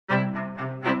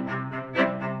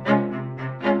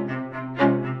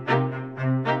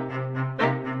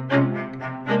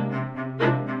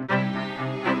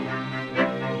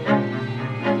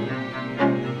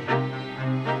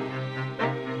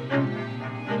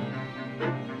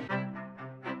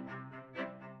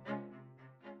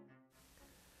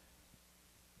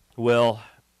Well,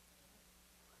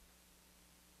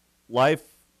 life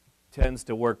tends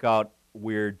to work out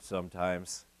weird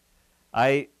sometimes.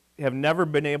 I have never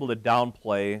been able to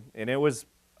downplay, and it was,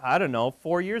 I don't know,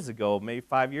 4 years ago, maybe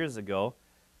 5 years ago,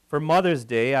 for Mother's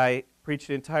Day, I preached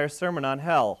an entire sermon on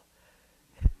hell.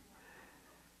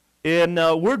 And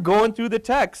we're going through the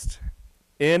text.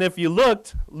 And if you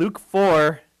looked, Luke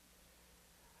 4,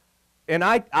 and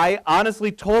I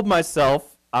honestly told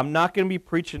myself, I'm not going to be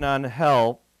preaching on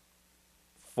hell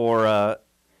for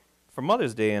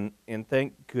Mother's Day, and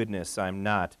thank goodness I'm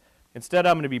not. Instead,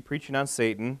 I'm going to be preaching on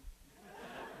Satan.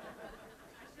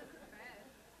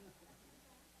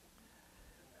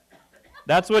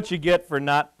 That's what you get for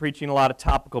not preaching a lot of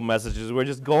topical messages. We're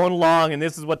just going along, and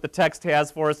this is what the text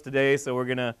has for us today, so we're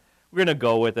gonna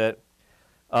go with it.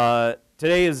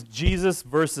 Today is Jesus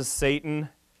versus Satan,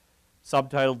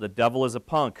 subtitled "The Devil is a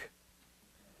Punk."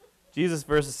 Jesus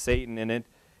versus Satan, and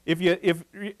if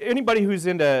anybody who's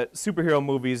into superhero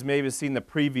movies maybe has seen the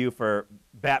preview for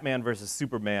Batman versus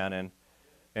Superman,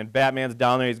 and Batman's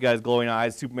down there, he's got his glowing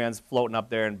eyes, Superman's floating up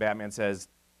there, and Batman says,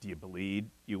 "Do you bleed?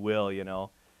 You will," you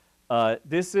know.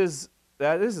 This is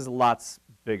lots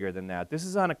bigger than that. This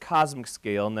is on a cosmic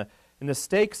scale, and the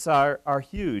stakes are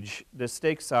huge. The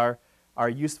stakes are our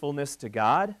usefulness to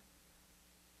God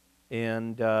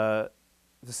and the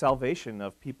salvation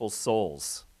of people's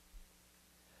souls.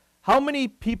 How many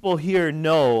people here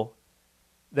know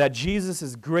that Jesus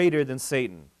is greater than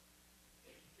Satan?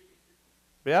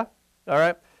 Yeah? All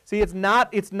right. See, it's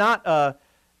not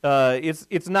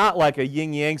like a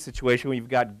yin-yang situation where you've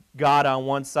got God on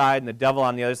one side and the devil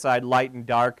on the other side, light and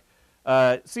dark.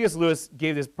 C.S. Lewis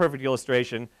gave this perfect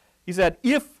illustration. He said,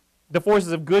 if the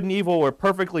forces of good and evil were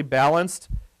perfectly balanced,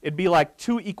 it'd be like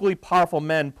two equally powerful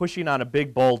men pushing on a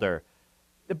big boulder.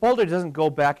 The boulder doesn't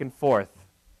go back and forth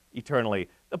eternally.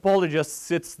 The boulder just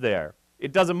sits there.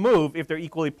 It doesn't move if they're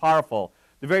equally powerful.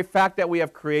 The very fact that we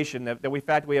have creation, the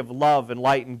fact that we have love and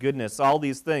light and goodness, all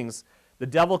these things, the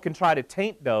devil can try to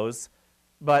taint those,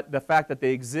 but the fact that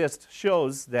they exist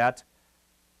shows that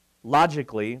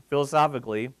logically,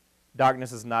 philosophically,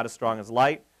 darkness is not as strong as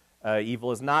light.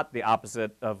 Evil is not the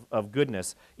opposite of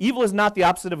goodness. Evil is not the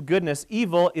opposite of goodness.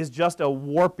 Evil is just a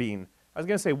warping. I was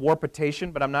going to say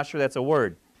warpitation, but I'm not sure that's a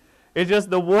word. It's just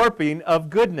the warping of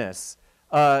goodness.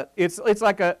 It's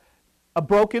like a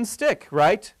broken stick,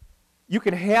 right? You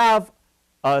can have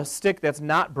a stick that's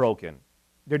not broken.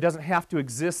 There doesn't have to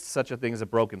exist such a thing as a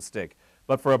broken stick.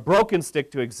 But for a broken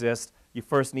stick to exist, you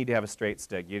first need to have a straight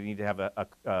stick. You need to have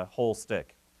a whole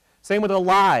stick. Same with a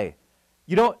lie.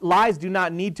 Lies do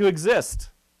not need to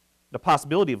exist. The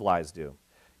possibility of lies do.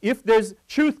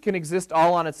 Truth can exist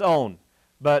all on its own,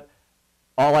 but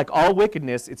like all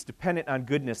wickedness, it's dependent on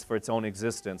goodness for its own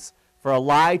existence. For a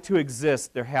lie to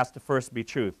exist, there has to first be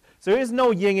truth. So there is no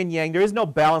yin and yang. There is no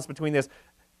balance between this.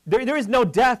 There is no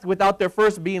death without there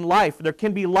first being life. There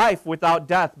can be life without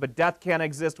death, but death can't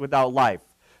exist without life.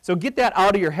 So get that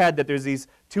out of your head that there's these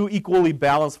two equally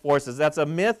balanced forces. That's a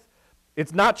myth.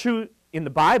 It's not true in the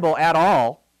Bible at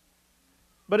all,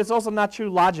 but it's also not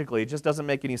true logically. It just doesn't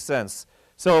make any sense.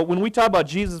 So when we talk about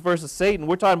Jesus versus Satan,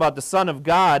 we're talking about the Son of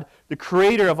God, the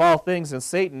creator of all things, and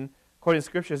Satan, according to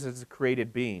Scriptures, is a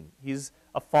created being. He's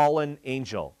a fallen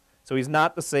angel. So he's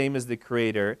not the same as the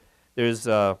creator. There's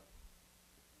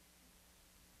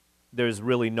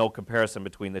really no comparison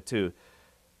between the two.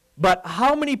 But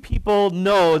how many people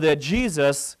know that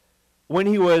Jesus, when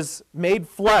he was made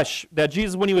flesh, that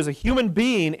Jesus, when he was a human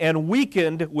being and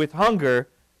weakened with hunger,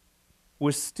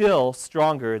 was still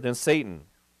stronger than Satan?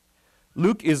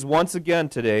 Luke is once again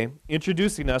today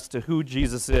introducing us to who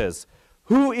Jesus is.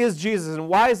 Who is Jesus, and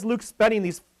why is Luke spending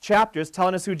these chapters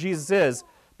telling us who Jesus is?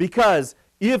 Because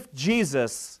if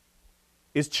Jesus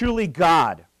is truly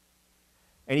God,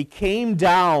 and he came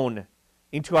down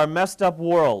into our messed up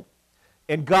world,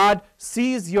 and God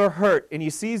sees your hurt, and he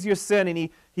sees your sin, and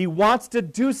he wants to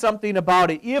do something about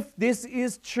it. If this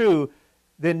is true,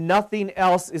 then nothing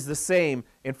else is the same.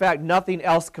 In fact, nothing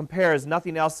else compares.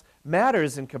 Nothing else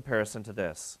matters in comparison to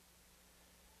this.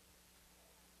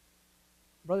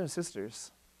 Brothers and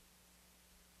sisters,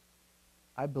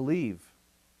 I believe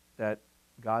that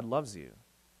God loves you.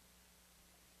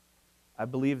 I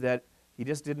believe that he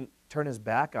just didn't turn his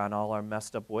back on all our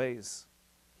messed up ways.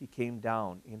 He came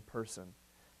down in person.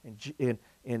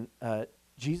 And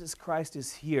Jesus Christ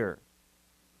is here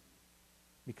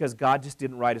because God just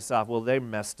didn't write us off. Well, they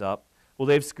messed up. Well,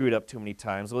 they've screwed up too many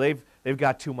times. Well, they've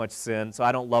got too much sin, so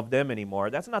I don't love them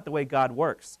anymore. That's not the way God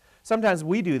works. Sometimes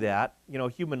we do that,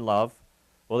 human love.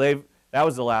 Well, that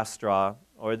was the last straw,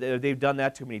 or they've done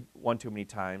that too many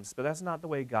times, but that's not the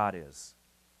way God is.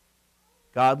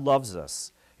 God loves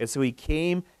us. And so he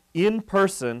came in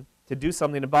person to do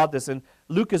something about this. And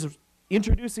Luke is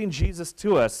introducing Jesus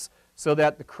to us so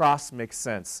that the cross makes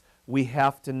sense. We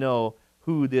have to know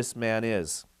who this man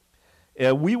is.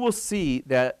 We will see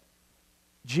that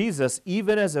Jesus,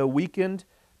 even as a weakened,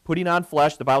 putting on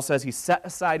flesh, the Bible says he set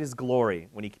aside his glory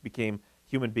when he became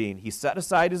human being. He set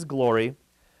aside his glory.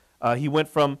 He went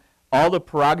from all the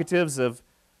prerogatives of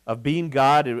being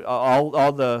God,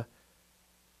 all the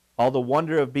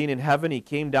wonder of being in heaven. He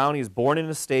came down. He was born in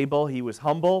a stable. He was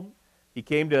humble. He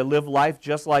came to live life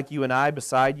just like you and I,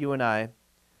 beside you and I.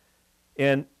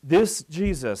 And this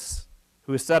Jesus,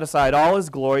 who has set aside all his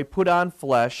glory, put on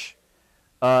flesh,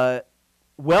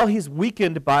 while he's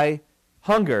weakened by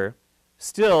hunger,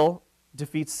 still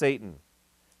defeats Satan.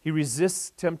 He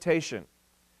resists temptation.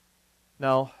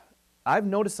 Now, I've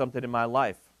noticed something in my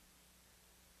life.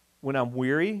 When I'm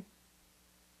weary,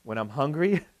 when I'm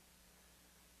hungry,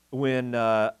 when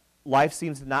life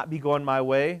seems to not be going my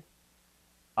way,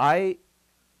 I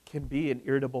can be an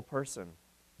irritable person.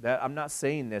 That I'm not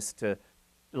saying this to,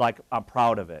 like, I'm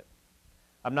proud of it.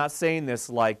 I'm not saying this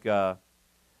like, well,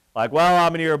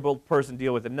 I'm an irritable person,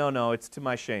 deal with it. No, it's to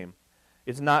my shame.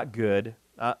 It's not good.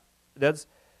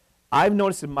 I've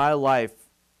noticed in my life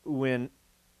when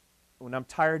I'm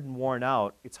tired and worn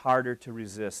out, it's harder to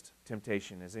resist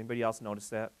temptation. Has anybody else noticed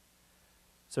that?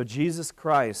 So Jesus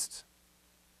Christ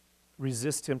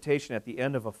resists temptation at the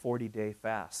end of a 40-day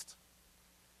fast.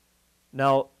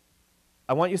 Now,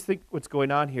 I want you to think what's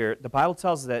going on here. The Bible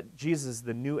tells us that Jesus is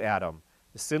the new Adam,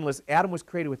 the sinless. Adam was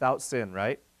created without sin,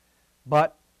 right?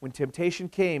 But when temptation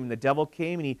came and the devil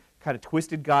came and he kind of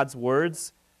twisted God's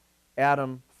words,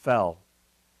 Adam fell.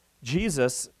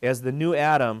 Jesus, as the new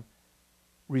Adam,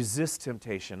 resists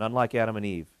temptation, unlike Adam and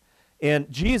Eve. And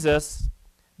Jesus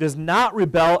does not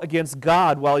rebel against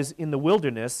God while he's in the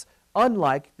wilderness,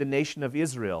 unlike the nation of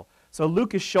Israel. So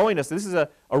Luke is showing us this is a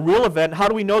real event. How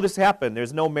do we know this happened?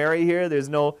 There's no Mary here. There's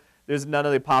none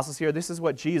of the apostles here. This is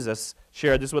what Jesus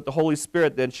shared. This is what the Holy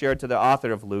Spirit then shared to the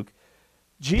author of Luke.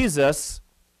 Jesus,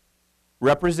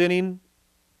 representing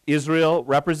Israel,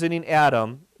 representing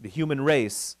Adam, the human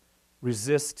race,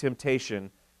 resists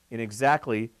temptation in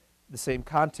exactly the same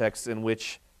context in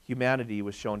which humanity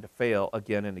was shown to fail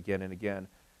again and again and again.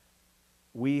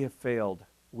 We have failed.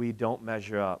 We don't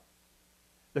measure up.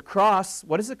 The cross,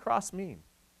 what does the cross mean?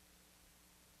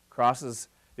 Cross is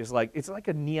like, it's like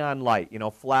a neon light,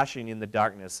 flashing in the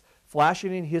darkness.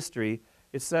 Flashing in history,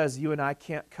 it says you and I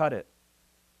can't cut it.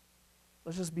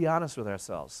 Let's just be honest with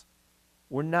ourselves.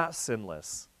 We're not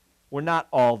sinless. We're not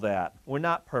all that. We're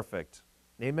not perfect.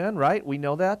 Amen, right? We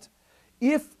know that.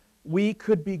 If we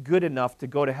could be good enough to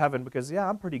go to heaven because, yeah,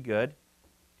 I'm pretty good,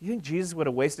 do you think Jesus would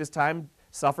have wasted his time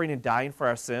suffering and dying for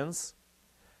our sins?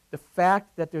 The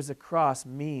fact that there's a cross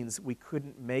means we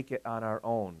couldn't make it on our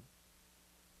own.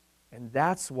 And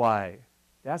that's why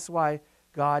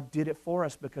God did it for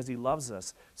us, because he loves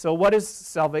us. So what is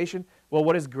salvation? Well,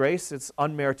 what is grace? It's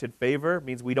unmerited favor. It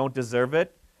means we don't deserve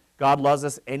it. God loves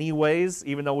us anyways,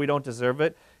 even though we don't deserve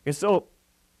it. And so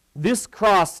this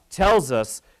cross tells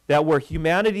us that where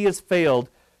humanity has failed,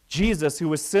 Jesus, who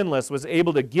was sinless, was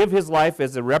able to give his life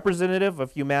as a representative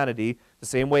of humanity, the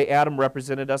same way Adam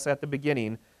represented us at the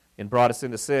beginning and brought us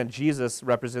into sin. Jesus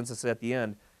represents us at the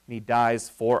end, and he dies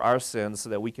for our sins so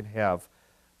that we can have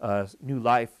new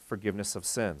life, forgiveness of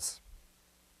sins.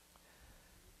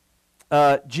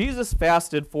 Jesus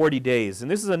fasted 40 days, and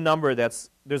this is a number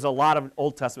there's a lot of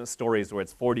Old Testament stories where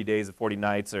it's 40 days and 40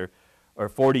 nights or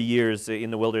 40 years in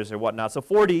the wilderness or whatnot. So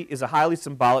 40 is a highly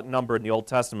symbolic number in the Old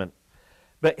Testament.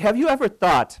 But have you ever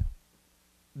thought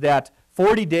that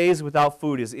 40 days without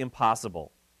food is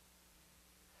impossible?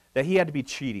 That he had to be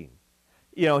cheating.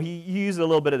 He used a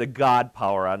little bit of the God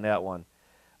power on that one.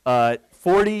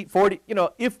 40,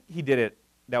 if he did it,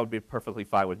 that would be perfectly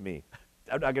fine with me.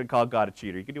 I'm not going to call God a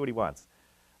cheater. He can do what he wants.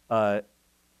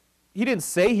 He didn't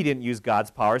say he didn't use God's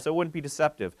power, so it wouldn't be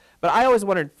deceptive. But I always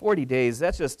wondered, 40 days,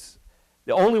 that's just,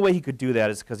 the only way he could do that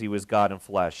is because he was God in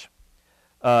flesh.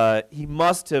 He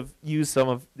must have used some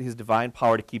of his divine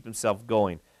power to keep himself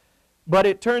going. But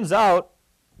it turns out,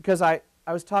 because I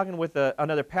was talking with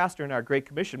another pastor in our Great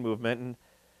Commission movement,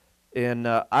 and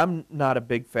I'm not a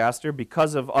big faster.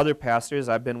 Because of other pastors,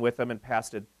 I've been with them and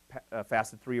fasted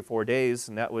 3 or 4 days,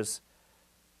 and that was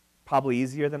probably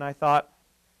easier than I thought.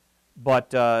 But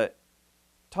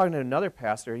talking to another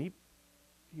pastor, he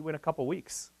went a couple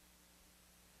weeks.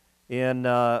 And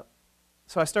so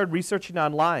I started researching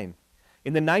online.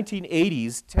 In the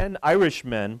 1980s, 10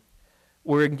 Irishmen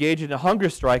were engaged in a hunger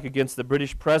strike against the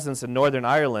British presence in Northern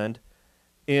Ireland.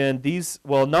 And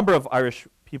a number of Irish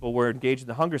people were engaged in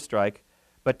the hunger strike,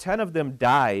 but 10 of them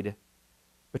died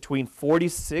between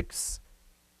 46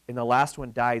 and the last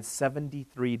one died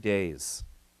 73 days.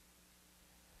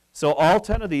 So all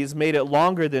 10 of these made it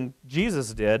longer than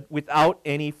Jesus did without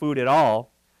any food at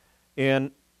all.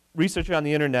 And researching on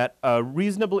the internet,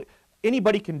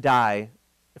 anybody can die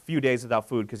a few days without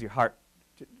food because your heart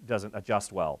doesn't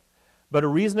adjust well. But a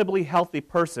reasonably healthy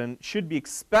person should be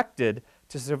expected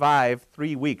to survive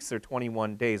 3 weeks or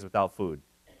 21 days without food.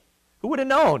 Who would have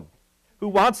known? Who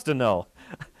wants to know?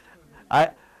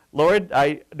 Lord,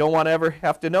 I don't want to ever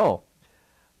have to know.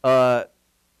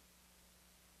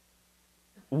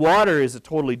 Water is a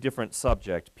totally different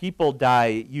subject. People die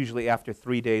usually after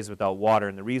 3 days without water,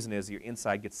 and the reason is your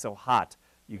inside gets so hot,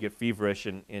 you get feverish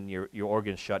and your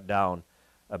organs shut down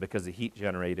because of heat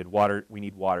generated. We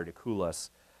need water to cool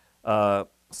us.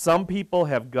 Some people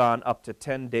have gone up to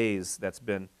 10 days, that's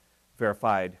been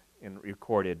verified and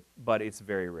recorded, but it's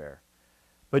very rare.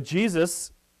 But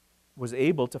Jesus was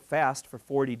able to fast for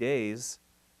 40 days,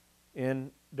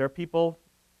 and there are people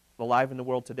alive in the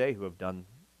world today who have done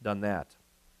that.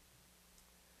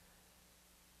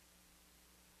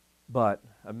 But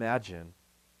imagine,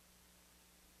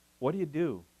 what do you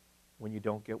do when you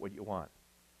don't get what you want?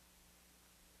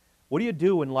 What do you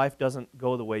do when life doesn't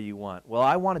go the way you want? Well,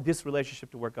 I wanted this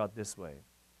relationship to work out this way.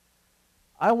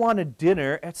 I wanted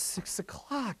dinner at 6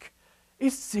 o'clock.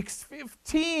 It's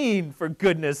 6:15, for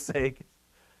goodness sake.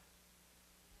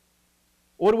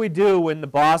 What do we do when the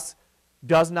boss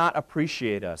does not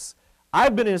appreciate us?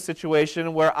 I've been in a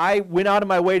situation where I went out of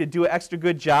my way to do an extra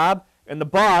good job, and the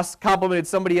boss complimented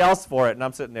somebody else for it, and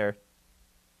I'm sitting there.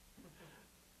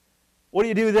 What do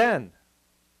you do then?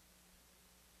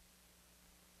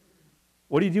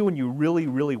 What do you do when you really,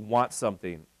 really want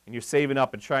something, and you're saving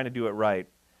up and trying to do it right?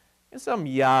 And some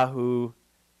yahoo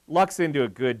lucks into a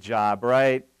good job,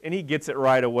 right? And he gets it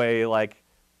right away, like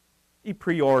he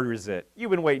pre-orders it.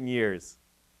 You've been waiting years.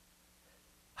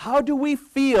 How do we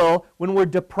feel when we're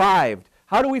deprived?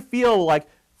 How do we feel, like,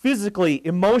 physically,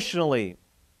 emotionally?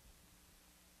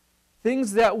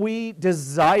 Things that we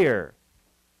desire,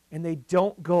 and they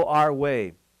don't go our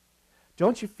way.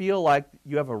 Don't you feel like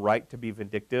you have a right to be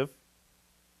vindictive?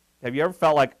 Have you ever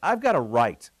felt like, I've got a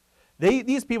right?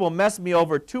 These people messed me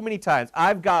over too many times.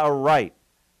 I've got a right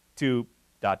to ...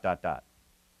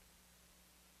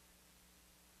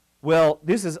 Well,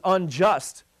 this is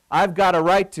unjust. I've got a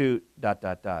right to ...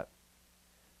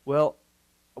 Well,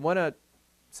 I want to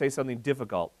say something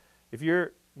difficult. If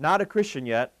you're not a Christian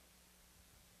yet,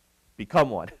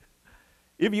 become one.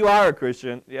 If you are a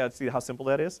Christian, see how simple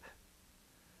that is?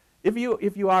 If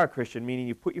you are a Christian, meaning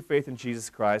you've put your faith in Jesus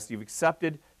Christ, you've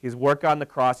accepted his work on the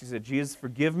cross, you said, Jesus,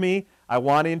 forgive me, I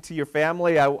want into your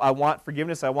family, I want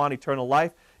forgiveness, I want eternal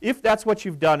life. If that's what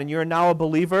you've done and you're now a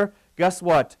believer, guess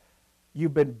what?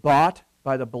 You've been bought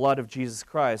by the blood of Jesus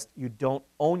Christ. You don't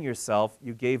own yourself.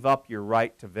 You gave up your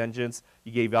right to vengeance.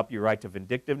 You gave up your right to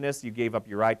vindictiveness. You gave up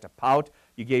your right to pout.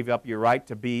 You gave up your right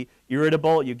to be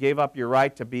irritable. You gave up your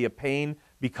right to be a pain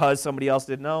because somebody else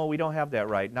did. No, we don't have that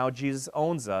right. Now Jesus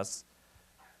owns us,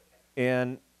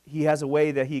 and he has a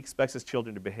way that he expects his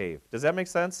children to behave. Does that make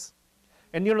sense?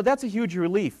 And that's a huge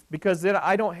relief, because then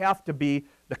I don't have to be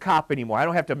the cop anymore. I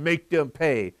don't have to make them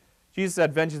pay. Jesus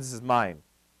said, vengeance is mine.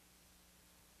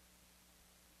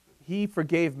 He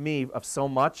forgave me of so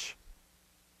much.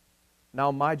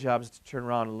 Now my job is to turn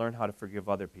around and learn how to forgive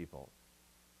other people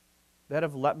that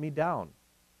have let me down,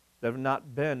 that have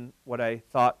not been what I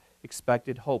thought,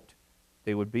 expected, hoped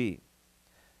they would be.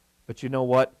 But you know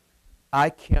what? I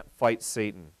can't fight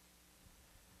Satan.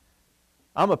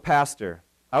 I'm a pastor.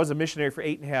 I was a missionary for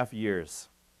 8.5 years.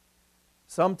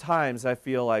 Sometimes I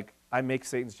feel like I make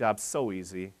Satan's job so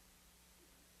easy.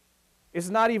 It's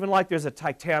not even like there's a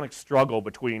titanic struggle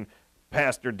between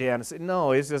Pastor Dan and Satan.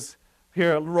 No, it's just,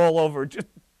 here, roll over. Just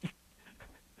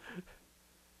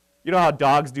you know how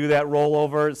dogs do that, roll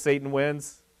over, Satan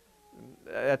wins?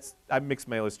 I mixed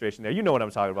my illustration there. You know what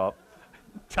I'm talking about.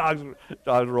 Dogs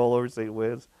roll over, Satan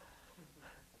wins.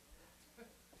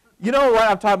 You know what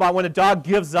I'm talking about, when a dog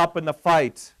gives up in the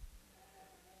fight.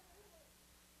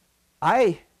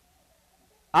 And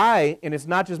it's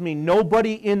not just me,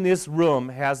 nobody in this room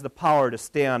has the power to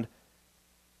stand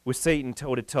with Satan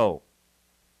toe-to-toe.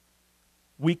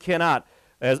 We cannot.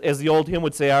 As the old hymn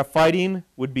would say, our fighting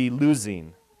would be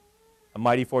losing. A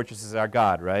mighty fortress is our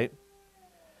God, right?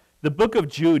 The book of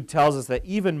Jude tells us that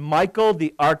even Michael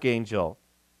the archangel,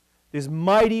 this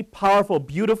mighty, powerful,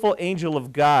 beautiful angel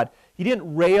of God, he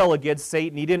didn't rail against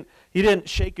Satan. He didn't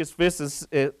shake his fist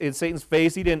in Satan's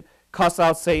face. He didn't cuss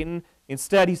out Satan.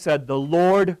 Instead, he said, the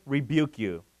Lord rebuke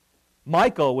you.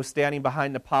 Michael was standing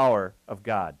behind the power of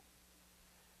God.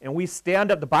 and we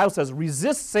stand up. The Bible says,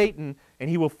 resist Satan, and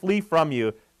he will flee from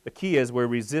you. The key is we're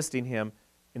resisting him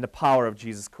in the power of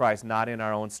Jesus Christ, not in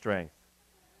our own strength.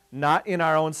 Not in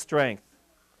our own strength.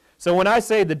 So when I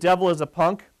say the devil is a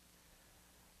punk,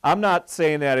 I'm not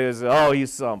saying that as, oh,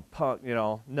 he's some punk,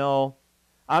 No.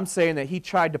 I'm saying that he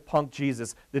tried to punk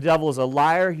Jesus. The devil is a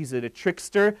liar. He's a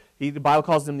trickster. The Bible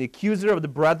calls him the accuser of the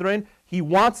brethren. He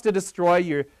wants to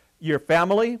destroy your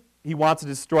family. He wants to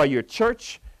destroy your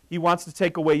church. He wants to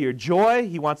take away your joy.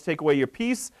 He wants to take away your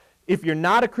peace. If you're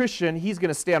not a Christian, he's going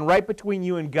to stand right between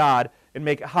you and God and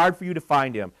make it hard for you to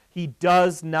find him. He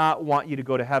does not want you to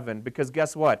go to heaven because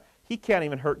guess what? He can't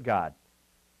even hurt God.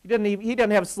 He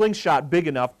doesn't have a slingshot big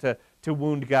enough to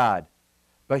wound God.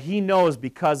 But he knows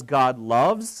because God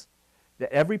loves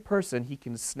that every person he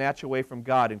can snatch away from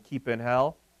God and keep in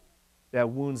hell, that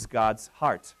wounds God's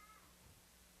heart.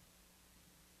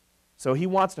 So he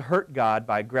wants to hurt God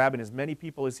by grabbing as many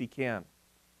people as he can.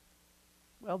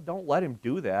 Well, don't let him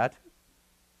do that.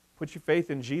 Put your faith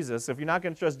in Jesus. If you're not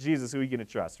going to trust Jesus, who are you going to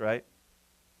trust, right?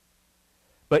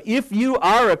 But if you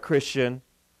are a Christian,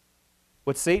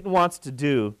 what Satan wants to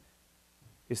do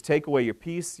is take away your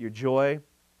peace, your joy,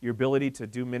 your ability to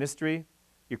do ministry,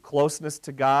 your closeness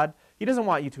to God. He doesn't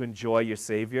want you to enjoy your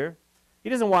Savior. He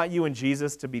doesn't want you and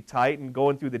Jesus to be tight and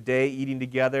going through the day, eating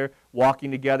together, walking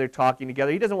together, talking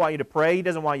together. He doesn't want you to pray. He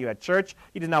doesn't want you at church.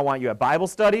 He does not want you at Bible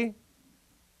study.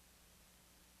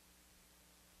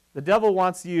 The devil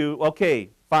wants you,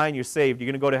 okay, fine, you're saved. You're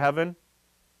going to go to heaven?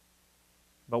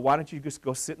 But why don't you just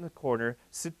go sit in the corner,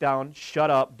 sit down,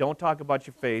 shut up, don't talk about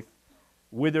your faith,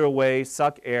 wither away,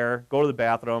 suck air, go to the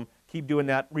bathroom, keep doing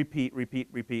that,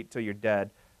 repeat till you're dead.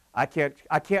 I can't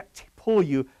pull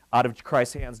you out of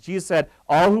Christ's hands. Jesus said,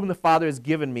 all whom the Father has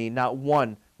given me, not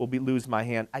one will lose my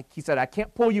hand. He said, I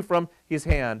can't pull you from his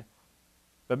hand,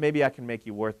 but maybe I can make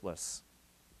you worthless.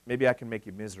 Maybe I can make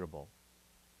you miserable.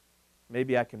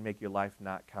 Maybe I can make your life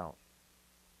not count.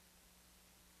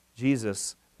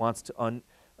 Jesus wants to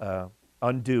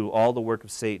undo all the work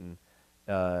of Satan.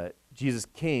 Jesus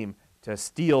came to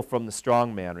steal from the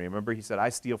strong man. Remember, he said, I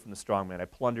steal from the strong man. I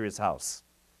plunder his house.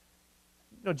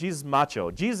 Jesus is macho.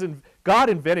 God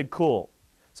invented cool.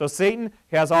 So Satan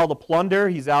has all the plunder.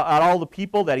 He's out all the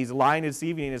people that he's lying and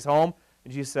deceiving in his home.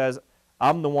 And Jesus says,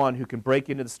 I'm the one who can break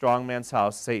into the strong man's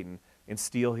house, Satan, and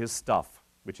steal his stuff,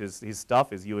 which is his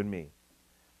stuff is you and me.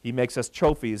 He makes us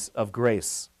trophies of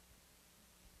grace.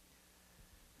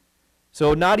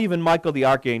 So not even Michael the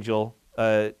archangel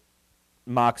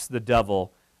mocks the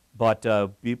devil, but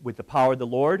with the power of the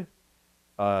Lord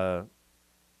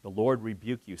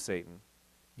rebuke you, Satan.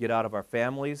 Get out of our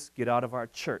families, get out of our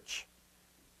church.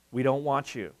 We don't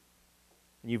want you.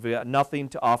 You've got nothing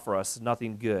to offer us,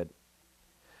 nothing good.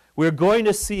 We're going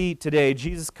to see today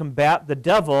Jesus combat the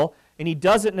devil, and he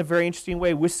does it in a very interesting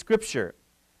way with Scripture.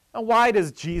 Now, why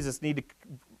does Jesus need to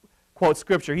quote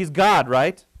Scripture? He's God,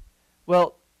 right?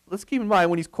 Well, let's keep in mind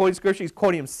when he's quoting Scripture, he's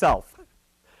quoting himself,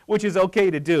 which is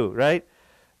okay to do, right?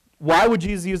 Why would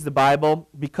Jesus use the Bible?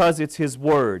 Because it's his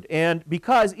word, and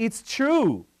because it's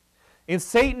true. And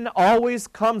Satan always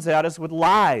comes at us with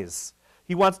lies.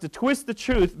 He wants to twist the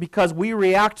truth because we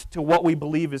react to what we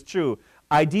believe is true.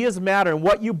 Ideas matter, and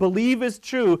what you believe is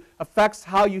true affects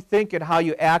how you think and how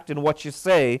you act and what you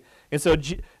say. And so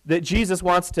that Jesus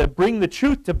wants to bring the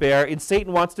truth to bear, and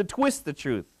Satan wants to twist the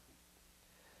truth.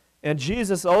 And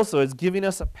Jesus also is giving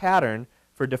us a pattern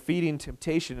for defeating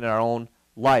temptation in our own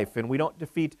life. And we don't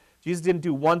Jesus didn't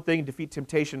do one thing, defeat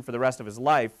temptation for the rest of his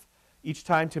life. Each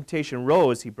time temptation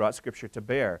rose, he brought Scripture to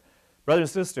bear.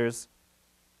 Brothers and sisters,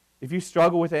 if you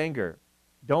struggle with anger,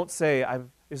 don't say,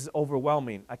 this is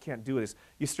overwhelming, I can't do this.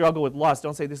 You struggle with lust,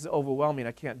 don't say, this is overwhelming,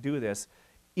 I can't do this.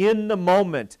 In the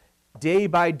moment, day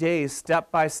by day, step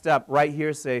by step, right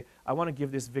here, say, I want to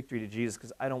give this victory to Jesus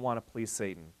because I don't want to please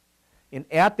Satan. And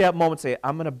at that moment, say,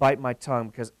 I'm going to bite my tongue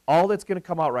because all that's going to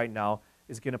come out right now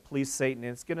is going to please Satan,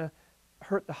 and it's going to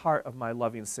hurt the heart of my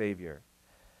loving Savior.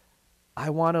 I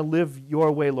want to live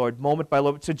your way, Lord, moment by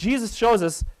moment. So Jesus shows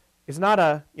us it's not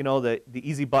the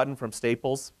easy button from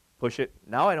Staples, push it.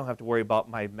 Now I don't have to worry about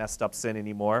my messed up sin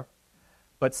anymore.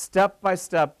 But step by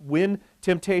step, when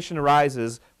temptation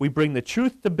arises, we bring the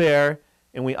truth to bear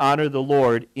and we honor the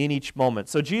Lord in each moment.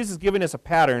 So Jesus is giving us a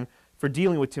pattern for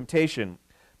dealing with temptation.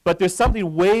 But there's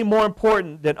something way more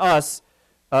important than us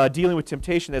dealing with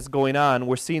temptation that's going on.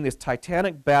 We're seeing this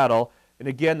titanic battle, and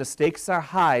again, the stakes are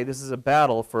high. This is a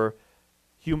battle for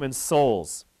human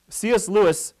souls. C.S.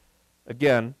 Lewis,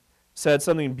 again, said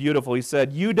something beautiful. He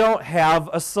said, you don't have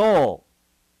a soul.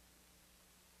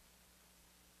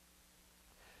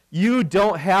 You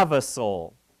don't have a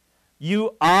soul.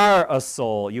 You are a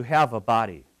soul. You have a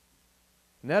body.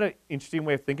 Isn't that an interesting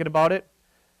way of thinking about it?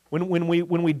 When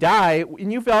we die,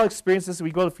 and you've all experienced this,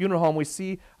 we go to the funeral home, we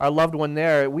see our loved one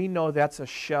there, we know that's a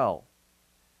shell.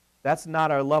 That's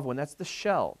not our loved one, that's the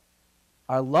shell.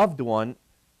 Our loved one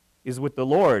is with the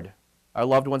Lord. Our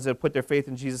loved ones that have put their faith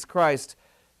in Jesus Christ.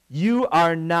 You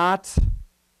are not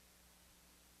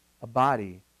a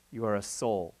body, you are a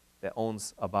soul that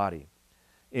owns a body.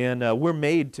 And we're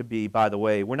made to be, by the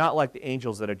way, we're not like the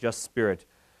angels that are just spirit.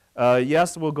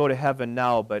 Yes, we'll go to heaven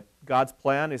now, but God's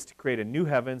plan is to create a new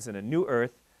heavens and a new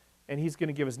earth, and He's going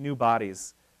to give us new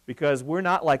bodies. Because we're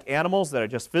not like animals that are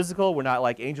just physical. We're not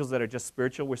like angels that are just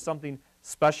spiritual. We're something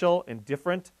special and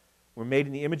different. We're made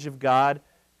in the image of God,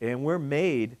 and we're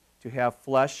made to have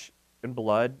flesh and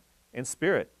blood and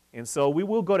spirit. And so we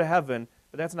will go to heaven,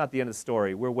 but that's not the end of the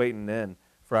story. We're waiting then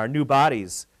for our new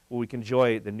bodies where we can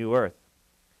enjoy the new earth.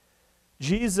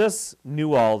 Jesus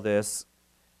knew all this,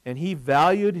 and He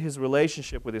valued His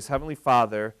relationship with His Heavenly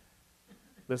Father,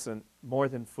 listen, more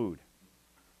than food.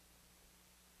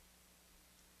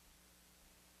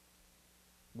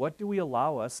 What do we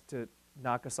allow us to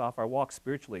knock us off our walk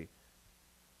spiritually?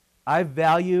 I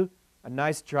value a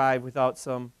nice drive without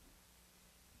some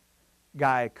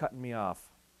guy cutting me off.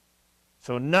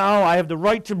 So now I have the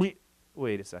right to be...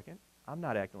 Wait a second. I'm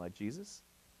not acting like Jesus.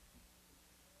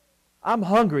 I'm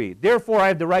hungry. Therefore, I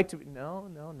have the right to...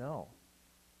 No.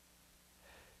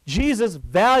 Jesus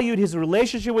valued His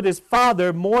relationship with His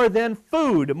Father more than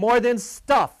food, more than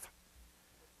stuff.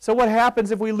 So what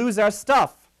happens if we lose our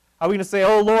stuff? Are we going to say,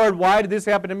 oh, Lord, why did this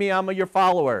happen to me? I'm your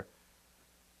follower.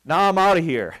 Now I'm out of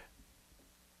here.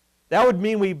 That would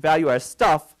mean we value our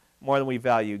stuff more than we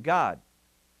value God.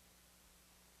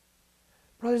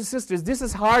 Brothers and sisters, this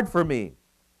is hard for me.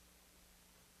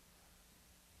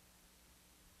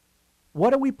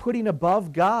 What are we putting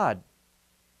above God?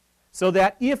 So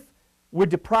that if we're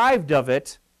deprived of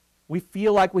it, we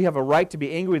feel like we have a right to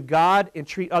be angry with God and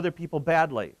treat other people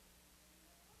badly.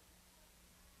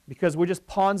 Because we're just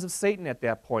pawns of Satan at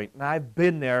that point. And I've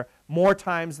been there more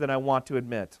times than I want to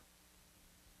admit.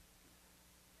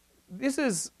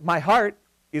 My heart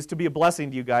is to be a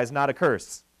blessing to you guys, not a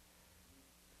curse.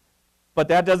 But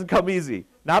that doesn't come easy.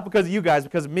 Not because of you guys,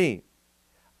 because of me.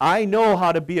 I know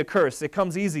how to be a curse. It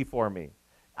comes easy for me.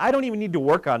 I don't even need to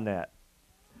work on that.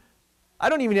 I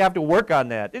don't even have to work on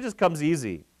that. It just comes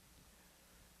easy.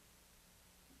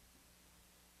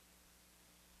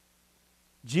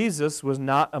 Jesus was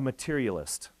not a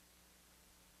materialist.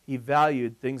 He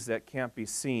valued things that can't be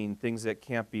seen, things that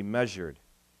can't be measured.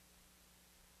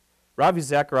 Ravi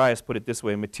Zacharias put it this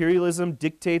way: materialism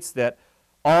dictates that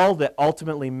all that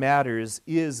ultimately matters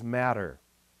is matter.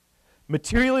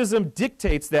 Materialism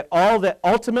dictates that all that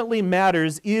ultimately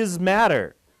matters is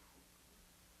matter.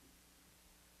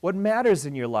 What matters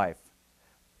in your life?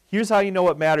 Here's how you know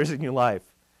what matters in your life.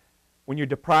 When you're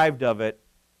deprived of it,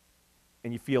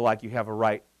 and you feel like you have a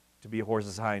right to be a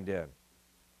horse's hind end.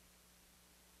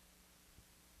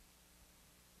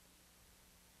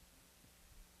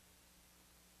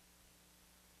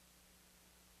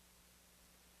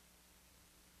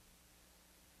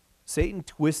 Satan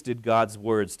twisted God's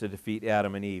words to defeat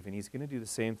Adam and Eve, and he's going to do the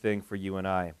same thing for you and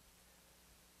I.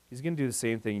 He's going to do the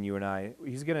same thing in you and I.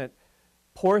 He's going to...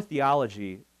 Poor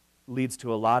theology leads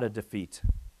to a lot of defeat.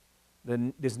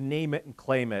 This name it and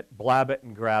claim it, blab it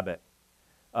and grab it.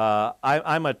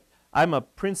 I'm a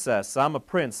princess, I'm a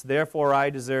prince, therefore I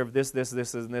deserve this,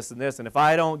 and this. And if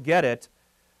I don't get it,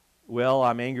 well,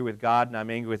 I'm angry with God and I'm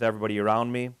angry with everybody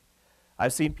around me.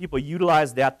 I've seen people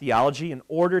utilize that theology in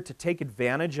order to take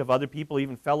advantage of other people,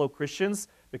 even fellow Christians,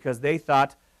 because they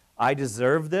thought, I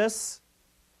deserve this.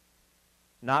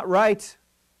 Not right.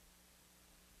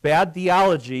 Bad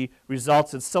theology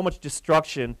results in so much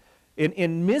destruction,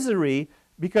 in misery,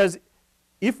 because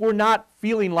if we're not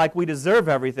feeling like we deserve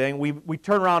everything, we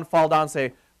turn around and fall down and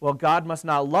say, well, God must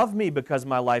not love me because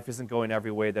my life isn't going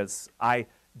every way that I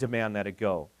demand that it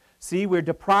go. See, we're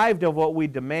deprived of what we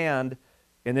demand,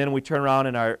 and then we turn around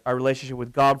and our relationship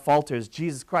with God falters.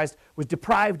 Jesus Christ was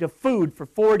deprived of food for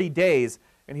 40 days,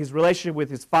 and his relationship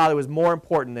with his Father was more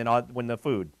important than the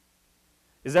food.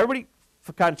 Is everybody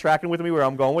kind of tracking with me where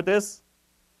I'm going with this?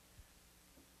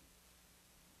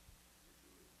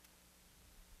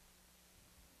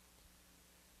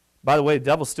 By the way, the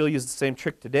devil still uses the same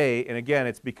trick today, and again,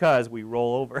 it's because we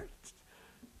roll over.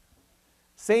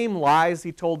 Same lies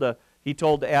he told to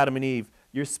Adam and Eve.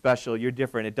 You're special, you're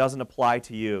different, it doesn't apply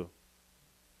to you.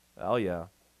 Oh yeah,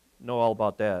 know all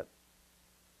about that.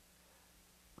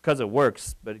 Because it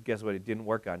works, but guess what? It didn't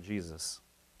work on Jesus.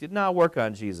 Did not work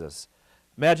on Jesus.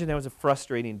 Imagine that was a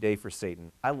frustrating day for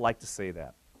Satan. I like to say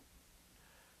that.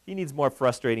 He needs more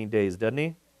frustrating days, doesn't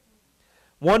he?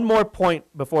 One more point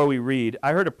before we read.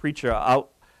 I heard a preacher out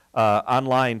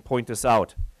online point this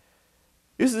out.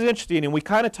 This is interesting, and we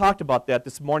kind of talked about that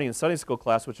this morning in Sunday school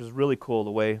class, which was really cool,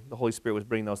 the way the Holy Spirit was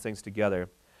bringing those things together.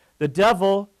 The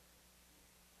devil,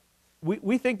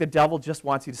 we think the devil just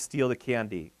wants you to steal the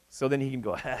candy, so then he can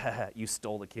go, ha, ha, ha, you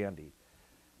stole the candy.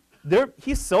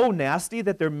 He's so nasty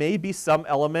that there may be some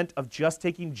element of just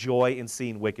taking joy in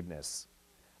seeing wickedness.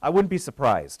 I wouldn't be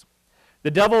surprised. The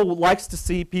devil likes to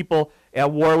see people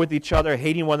at war with each other,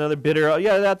 hating one another, bitter. Oh,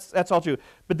 yeah, that's all true.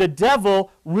 But the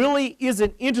devil really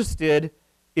isn't interested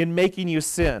in making you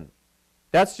sin.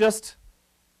 That's just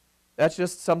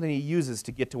something he uses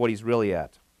to get to what he's really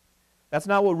at. That's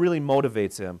not what really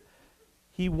motivates him.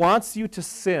 He wants you to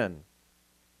sin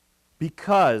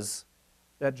because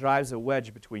that drives a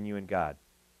wedge between you and God.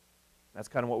 That's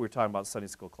kind of what we were talking about in Sunday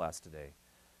school class today.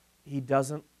 He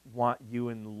doesn't want you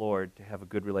and the Lord to have a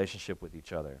good relationship with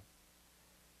each other.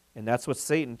 And that's what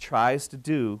Satan tries to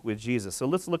do with Jesus. So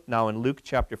let's look now in Luke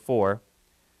chapter 4,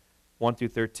 1 through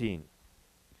 13.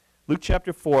 Luke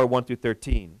chapter 4, 1 through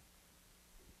 13.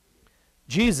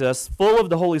 Jesus, full of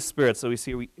the Holy Spirit, so we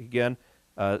see again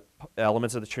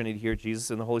elements of the Trinity here, Jesus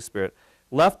and the Holy Spirit,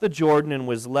 left the Jordan and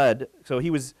was led, so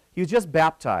he was just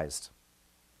baptized.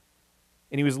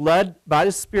 And he was led by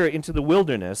the Spirit into the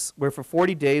wilderness, where for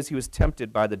 40 days he was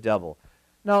tempted by the devil.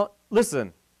 Now,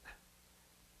 listen,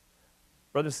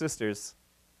 brothers and sisters,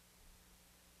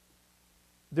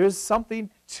 there's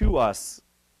something to us,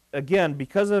 again,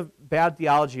 because of bad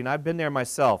theology, and I've been there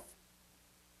myself.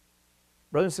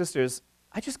 Brothers and sisters,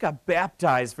 I just got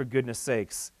baptized, for goodness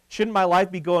sakes. Shouldn't my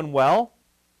life be going well?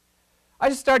 I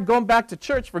just started going back to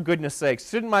church, for goodness sakes.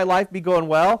 Shouldn't my life be going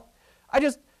well? I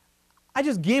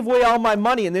just gave away all my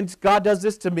money, and then God does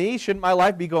this to me. Shouldn't my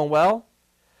life be going well?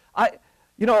 I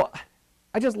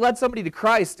just led somebody to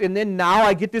Christ, and then now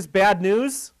I get this bad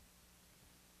news?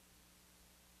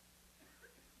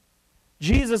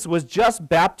 Jesus was just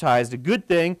baptized, a good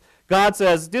thing. God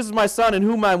says, this is my Son in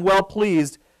whom I'm well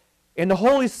pleased, and the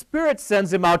Holy Spirit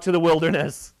sends him out to the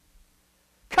wilderness.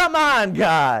 Come on,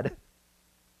 God.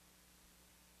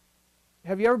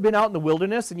 Have you ever been out in the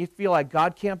wilderness and you feel like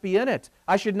God can't be in it?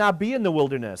 I should not be in the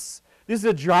wilderness. This is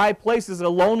a dry place. This is a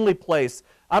lonely place.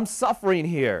 I'm suffering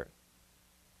here.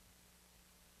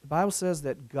 The Bible says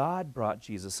that God brought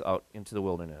Jesus out into the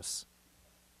wilderness.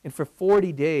 And for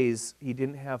 40 days, he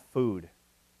didn't have food.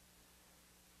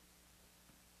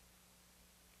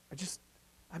 I've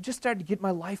just started to get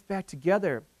my life back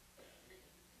together,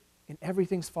 and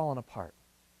everything's fallen apart.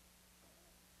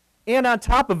 And on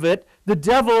top of it, the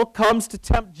devil comes to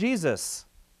tempt Jesus.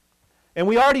 And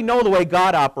we already know the way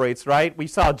God operates, right? We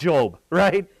saw Job,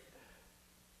 right?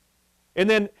 And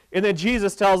then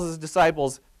Jesus tells his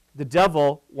disciples, the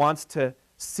devil wants to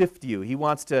sift you. He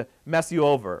wants to mess you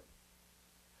over.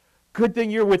 Good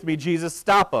thing you're with me, Jesus.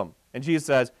 Stop him. And Jesus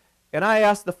says, and I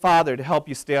ask the Father to help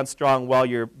you stand strong while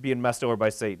you're being messed over by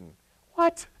Satan.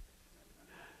 What?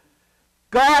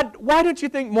 God, why don't you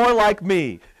think more like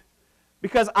me?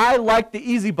 Because I like the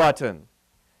easy button.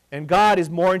 And God is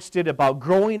more interested about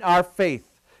growing our faith.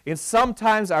 And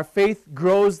sometimes our faith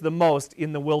grows the most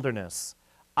in the wilderness.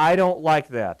 I don't like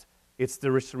that. It's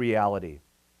the reality.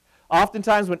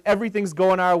 Oftentimes when everything's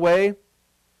going our way,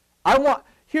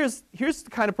 here's the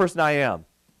kind of person I am.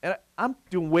 And I'm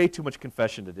doing way too much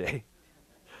confession today.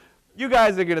 You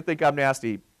guys are going to think I'm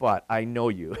nasty, but I know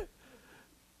you.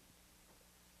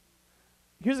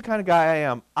 Here's the kind of guy I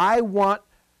am. I want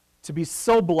to be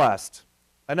so blessed.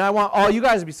 And I want all you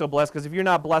guys to be so blessed, because if you're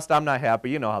not blessed, I'm not happy.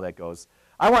 You know how that goes.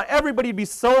 I want everybody to be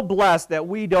so blessed that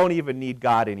we don't even need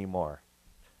God anymore.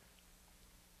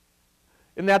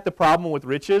 Isn't that the problem with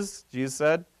riches? Jesus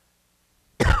said.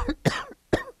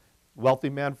 Wealthy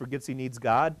man forgets he needs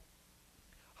God.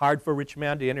 Hard for a rich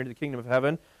man to enter the kingdom of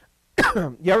heaven.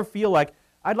 You ever feel like,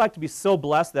 I'd like to be so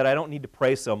blessed that I don't need to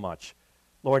pray so much.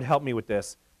 Lord, help me with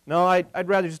this. No, I'd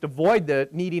rather just avoid the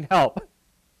needing help.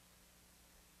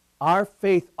 Our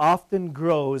faith often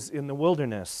grows in the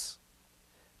wilderness.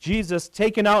 Jesus,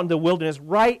 taken out in the wilderness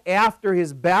right after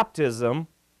his baptism,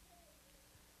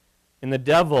 and the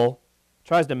devil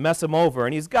tries to mess him over,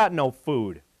 and he's got no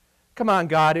food. Come on,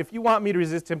 God, if you want me to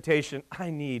resist temptation,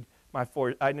 I need my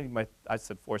I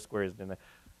said 4 squares, didn't I?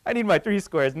 I need my 3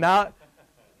 squares. Now,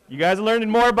 you guys are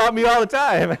learning more about me all the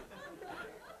time.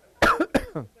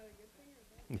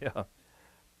 Yeah.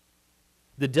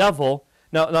 The devil,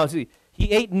 no, see,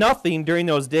 he ate nothing during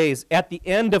those days. At the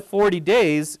end of 40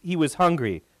 days, he was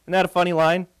hungry. Isn't that a funny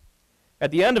line?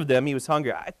 At the end of them, he was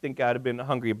hungry. I think I'd have been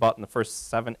hungry about in the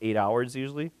first 7-8 hours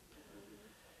usually.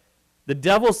 The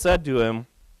devil said to him,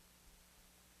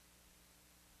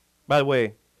 by the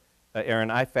way,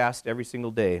 Aaron, I fast every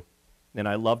single day, and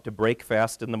I love to break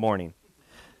fast in the morning.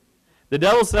 The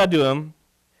devil said to him,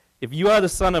 if you are the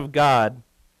Son of God,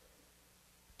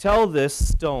 tell this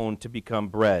stone to become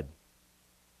bread.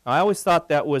 Now, I always thought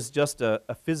that was just a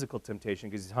physical temptation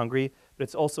because he's hungry, but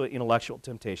it's also an intellectual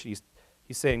temptation.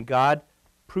 He's saying, God,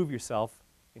 prove yourself,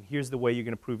 and here's the way you're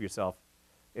going to prove yourself.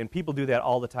 And people do that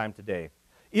all the time today.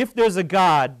 If there's a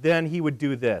God, then he would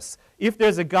do this. If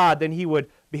there's a God, then he would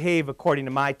behave according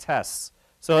to my tests.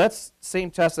 So that's the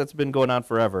same test that's been going on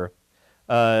forever.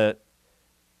 And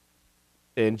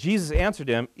Jesus answered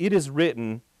him, it is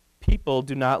written, people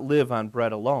do not live on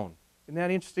bread alone. Isn't that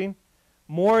interesting?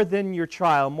 More than your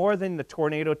trial, more than the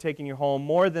tornado taking you home,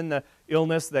 more than the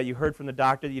illness that you heard from the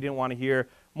doctor that you didn't want to hear,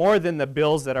 more than the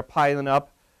bills that are piling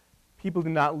up, people do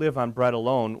not live on bread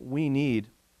alone. We need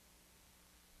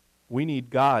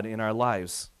God in our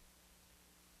lives.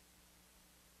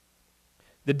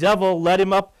 The devil led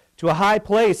him up to a high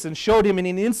place and showed him in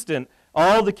an instant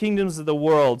all the kingdoms of the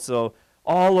world. So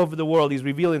all over the world he's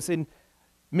revealing, saying,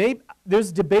 maybe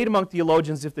there's debate among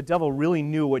theologians if the devil really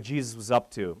knew what Jesus was up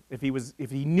to. If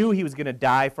he knew he was going to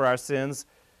die for our sins,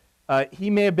 he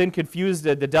may have been confused.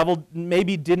 The devil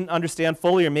maybe didn't understand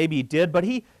fully, or maybe he did, but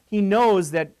he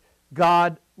knows that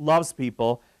God loves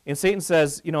people. And Satan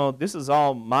says, this is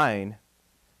all mine.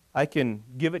 I can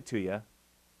give it to you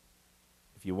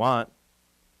if you want.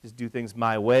 Just do things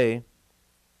my way.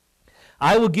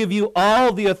 I will give you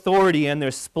all the authority and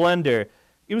their splendor.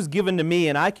 It was given to me,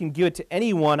 and I can give it to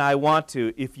anyone I want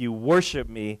to. If you worship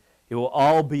me, it will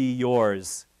all be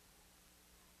yours.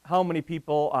 How many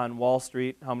people on Wall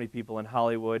Street, how many people in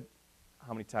Hollywood,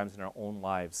 how many times in our own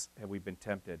lives have we been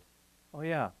tempted? Oh,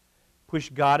 yeah. Push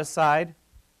God aside.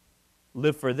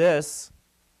 Live for this.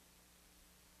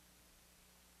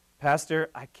 Pastor,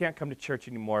 I can't come to church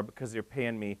anymore because they're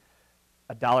paying me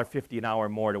 $1.50 an hour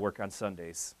more to work on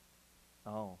Sundays.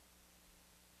 Oh.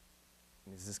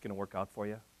 Is this going to work out for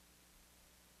you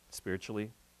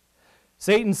spiritually?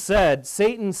 Satan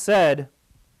said,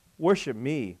 worship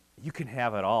me. You can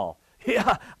have it all.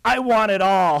 Yeah, I want it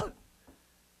all.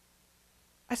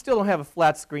 I still don't have a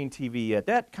flat screen TV yet.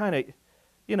 That kind of,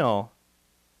 you can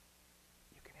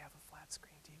have a flat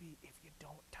screen TV if you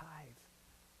don't tithe.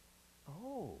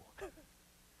 Oh.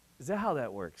 Is that how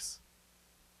that works?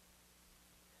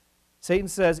 Satan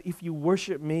says, if you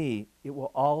worship me, it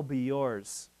will all be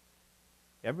yours.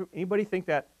 Anybody think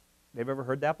that they've ever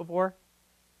heard that before?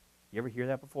 You ever hear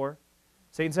that before?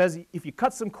 Satan says, if you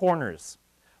cut some corners,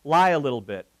 lie a little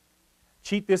bit,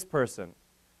 cheat this person,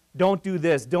 don't do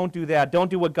this, don't do that,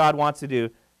 don't do what God wants to do,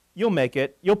 you'll make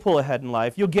it. You'll pull ahead in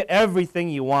life. You'll get everything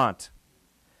you want.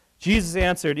 Jesus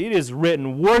answered, it is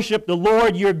written, worship the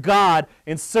Lord your God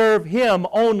and serve him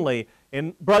only.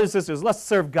 And brothers and sisters, let's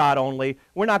serve God only.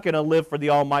 We're not going to live for the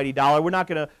almighty dollar. We're not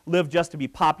going to live just to be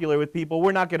popular with people.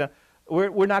 We're not going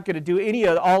to do any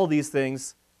of all of these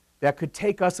things that could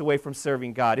take us away from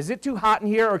serving God. Is it too hot in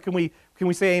here, or can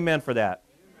we say amen for that?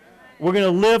 Amen. We're going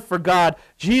to live for God.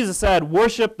 Jesus said,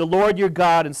 worship the Lord your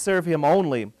God and serve him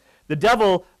only. The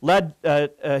devil led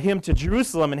him to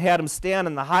Jerusalem and had him stand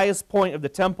on the highest point of the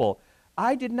temple.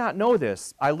 I did not know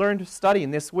this. I learned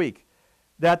studying this week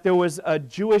that there was a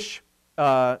Jewish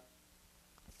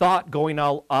thought going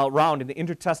all around in the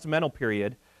intertestamental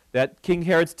period that King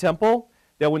Herod's temple,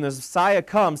 that when the Messiah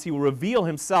comes, he will reveal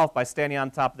himself by standing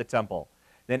on top of the temple.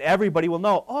 Then everybody will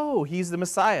know, oh, he's the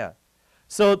Messiah.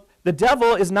 So the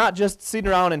devil is not just sitting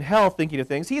around in hell thinking of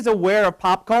things. He's aware of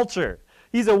pop culture.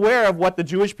 He's aware of what the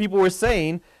Jewish people were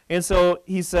saying. And so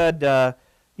he said,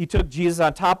 he took Jesus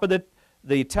on top of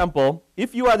the temple.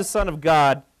 If you are the Son of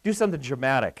God, do something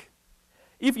dramatic.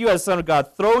 If you are the Son of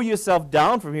God, throw yourself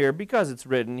down from here, because it's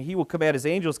written, he will command his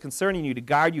angels concerning you to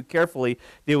guard you carefully.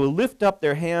 They will lift up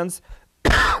their hands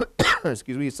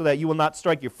excuse me, so that you will not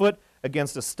strike your foot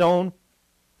against a stone.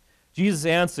 Jesus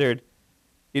answered,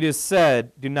 it is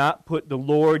said, do not put the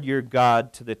Lord your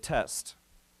God to the test.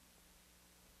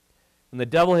 When the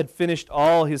devil had finished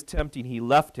all his tempting, he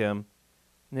left him.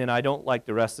 And then I don't like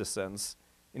the rest of the sentence,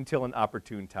 until an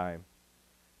opportune time.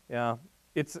 Yeah,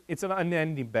 it's an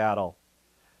unending battle.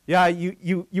 Yeah,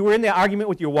 you were in the argument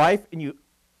with your wife and you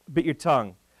bit your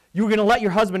tongue. You were going to let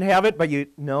your husband have it, but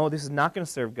no, this is not going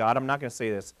to serve God. I'm not going to say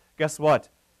this. Guess what?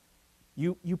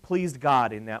 You pleased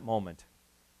God in that moment.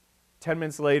 10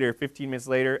 minutes later, 15 minutes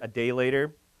later, a day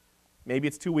later, maybe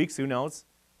it's 2 weeks, who knows?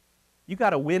 You got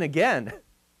to win again.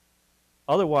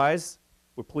 Otherwise,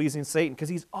 we're pleasing Satan, because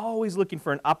he's always looking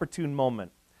for an opportune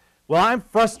moment. Well, I'm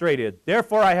frustrated,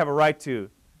 therefore I have a right to.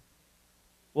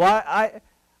 Well,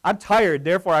 I'm tired,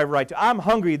 therefore I have a right to. I'm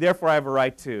hungry, therefore I have a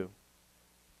right to.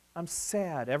 I'm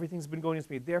sad. Everything's been going against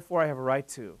me. Therefore, I have a right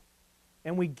to.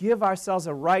 And we give ourselves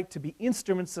a right to be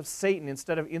instruments of Satan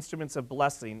instead of instruments of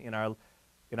blessing in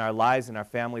our lives, in our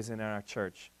families, and in our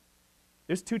church.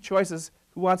 There's two choices.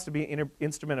 Who wants to be an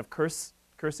instrument of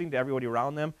cursing to everybody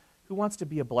around them? Who wants to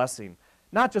be a blessing?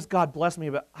 Not just God bless me,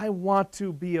 but I want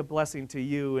to be a blessing to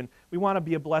you, and we want to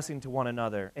be a blessing to one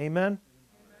another. Amen? Amen?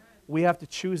 We have to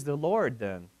choose the Lord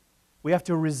then. We have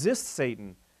to resist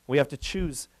Satan. We have to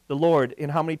choose the Lord.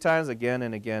 And how many times? Again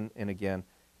and again and again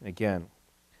and again.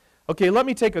 Okay, let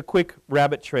me take a quick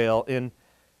rabbit trail. And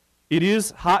it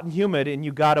is hot and humid, and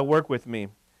you got to work with me.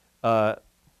 Well,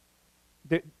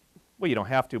 you don't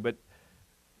have to, but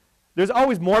there's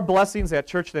always more blessings at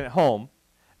church than at home.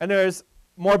 And there's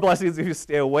more blessings if you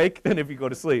stay awake than if you go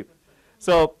to sleep.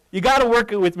 So you got to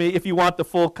work with me if you want the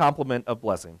full complement of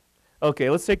blessing. Okay,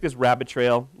 let's take this rabbit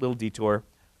trail, little detour.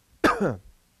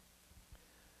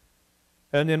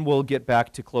 And then we'll get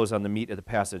back to close on the meat of the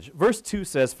passage. Verse 2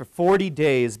 says, "For 40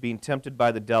 days being tempted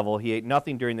by the devil, he ate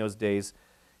nothing during those days,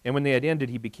 and when they had ended,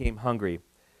 he became hungry."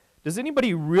 Does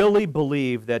anybody really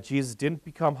believe that Jesus didn't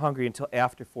become hungry until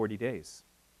after 40 days?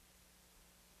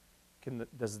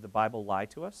 Does the Bible lie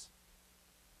to us?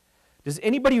 Does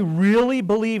anybody really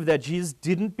believe that Jesus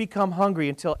didn't become hungry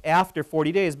until after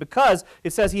 40 days? Because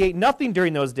it says he ate nothing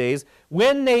during those days.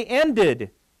 When they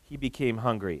ended, he became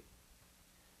hungry.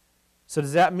 So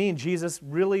does that mean Jesus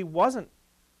really wasn't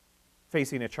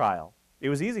facing a trial? It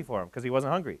was easy for him because he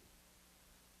wasn't hungry.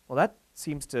 Well, that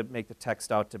seems to make the text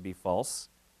out to be false.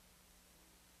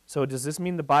 So does this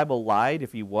mean the Bible lied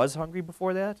if he was hungry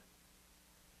before that?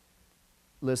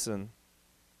 Listen,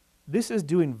 this is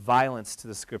doing violence to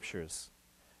the Scriptures.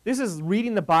 This is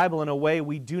reading the Bible in a way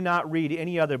we do not read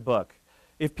any other book.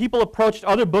 If people approached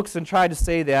other books and tried to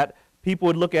say that, people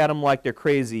would look at them like they're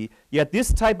crazy. Yet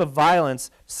this type of violence,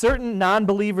 certain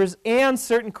non-believers and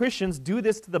certain Christians do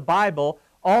this to the Bible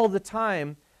all the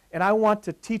time. And I want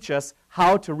to teach us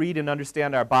how to read and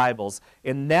understand our Bibles.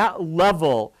 And that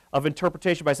level of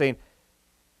interpretation by saying,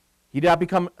 he did not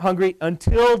become hungry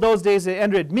until those days had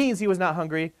ended, means he was not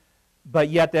hungry, but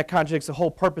yet that contradicts the whole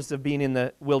purpose of being in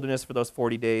the wilderness for those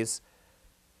 40 days.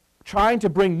 Trying to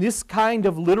bring this kind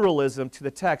of literalism to the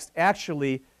text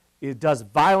actually it does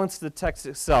violence to the text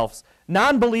itself.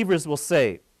 Non-believers will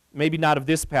say, maybe not of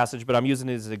this passage, but I'm using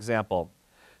it as an example.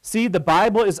 See, the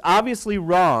Bible is obviously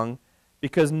wrong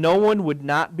because no one would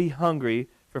not be hungry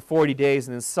for 40 days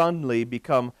and then suddenly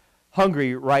become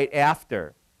hungry right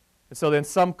after. And so then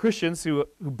some Christians who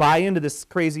buy into this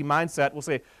crazy mindset will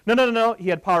say, no, he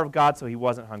had power of God, so he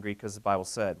wasn't hungry because the Bible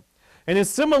said. And then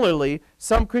similarly,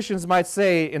 some Christians might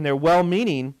say in their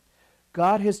well-meaning,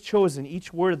 God has chosen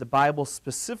each word of the Bible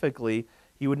specifically.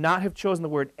 He would not have chosen the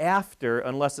word after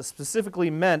unless it specifically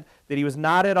meant that he was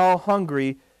not at all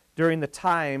hungry during the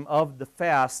time of the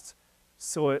fast,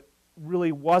 so it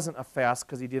really wasn't a fast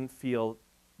because he didn't feel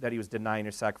that he was denying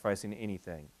or sacrificing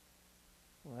anything.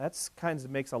 Well, that kind of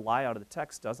makes a lie out of the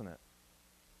text, doesn't it?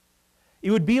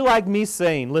 It would be like me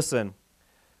saying, listen,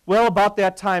 well, about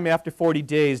that time after 40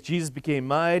 days, Jesus became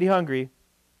mighty hungry.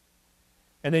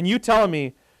 And then you telling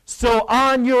me, so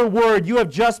on your word, you have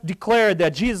just declared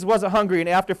that Jesus wasn't hungry, and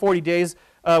after 40 days,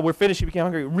 we're finished, he became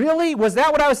hungry. Really? Was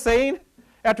that what I was saying?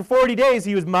 After 40 days,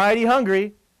 he was mighty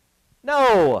hungry.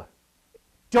 No.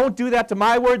 Don't do that to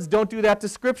my words. Don't do that to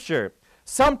Scripture.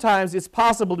 Sometimes it's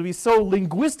possible to be so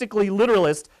linguistically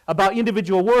literalist about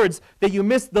individual words that you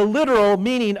miss the literal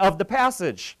meaning of the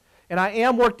passage. And I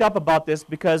am worked up about this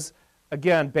because,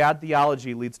 again, bad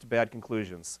theology leads to bad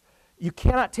conclusions. You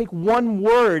cannot take one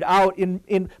word out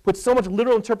and put so much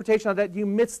literal interpretation on that you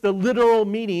miss the literal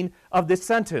meaning of this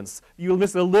sentence. You'll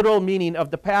miss the literal meaning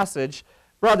of the passage.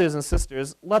 Brothers and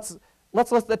sisters, let's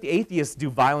let the atheists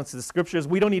do violence to the Scriptures.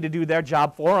 We don't need to do their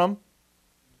job for them.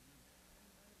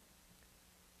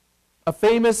 A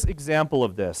famous example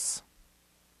of this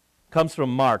comes from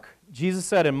Mark. Jesus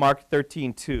said in Mark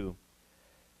 13:2,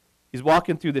 he's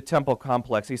walking through the temple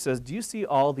complex. He says, "Do you see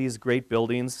all these great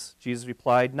buildings?" Jesus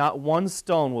replied, "Not one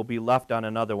stone will be left on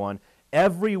another one.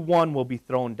 Every one will be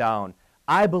thrown down."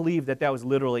 I believe that was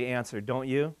literally answered, don't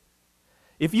you?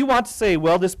 If you want to say,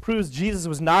 well, this proves Jesus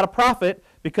was not a prophet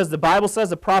because the Bible says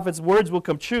the prophet's words will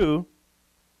come true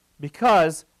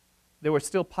because there were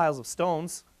still piles of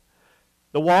stones.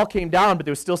 The wall came down, but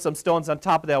there were still some stones on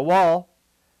top of that wall.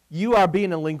 You are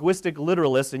being a linguistic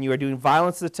literalist, and you are doing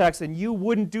violence to the text, and you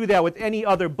wouldn't do that with any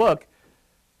other book.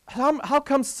 How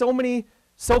come so many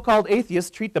so-called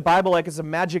atheists treat the Bible like it's a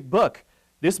magic book?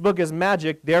 This book is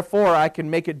magic, therefore I can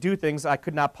make it do things I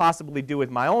could not possibly do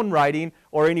with my own writing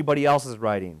or anybody else's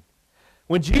writing.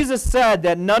 When Jesus said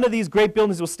that none of these great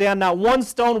buildings will stand, not one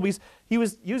stone will be, he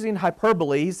was using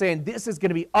hyperbole. He's saying this is going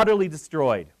to be utterly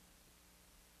destroyed.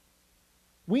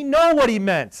 We know what he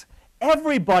meant.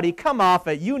 Everybody, come off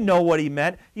it. You know what he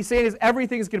meant. He's saying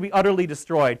everything is going to be utterly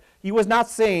destroyed. He was not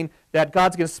saying that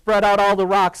God's going to spread out all the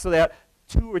rocks so that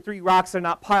 2 or 3 rocks are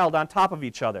not piled on top of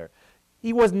each other.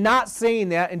 He was not saying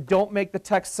that, and don't make the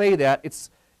text say that. It's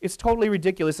totally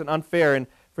ridiculous and unfair, and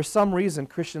for some reason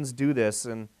Christians do this,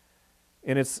 and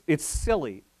it's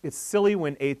silly. It's silly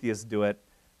when atheists do it,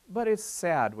 but it's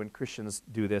sad when Christians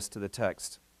do this to the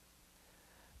text.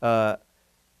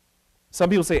 Some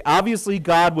people say, obviously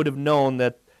God would have known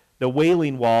that the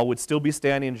Wailing Wall would still be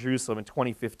standing in Jerusalem in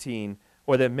 2015,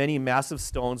 or that many massive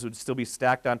stones would still be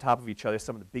stacked on top of each other.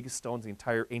 Some of the biggest stones in the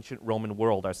entire ancient Roman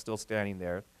world are still standing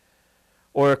there.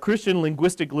 Or a Christian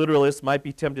linguistic literalist might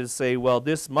be tempted to say, well,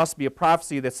 this must be a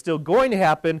prophecy that's still going to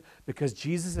happen because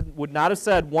Jesus would not have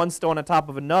said one stone on top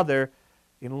of another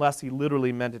unless he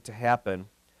literally meant it to happen.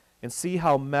 And see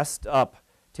how messed up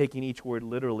taking each word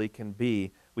literally can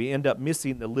be. We end up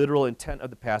missing the literal intent of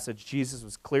the passage. Jesus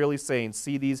was clearly saying,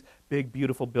 see these big,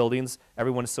 beautiful buildings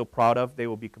everyone is so proud of? They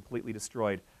will be completely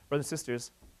destroyed. Brothers and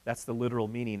sisters, that's the literal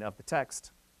meaning of the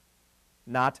text.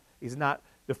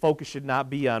 The focus should not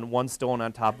be on one stone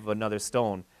on top of another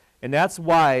stone. And that's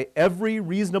why every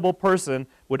reasonable person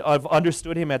would have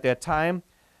understood him at that time.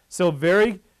 So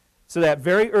that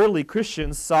very early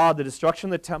Christians saw the destruction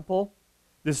of the temple,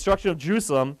 the destruction of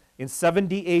Jerusalem in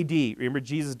 70 AD. Remember,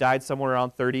 Jesus died somewhere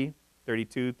around 30,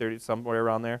 32, 30, somewhere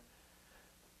around there.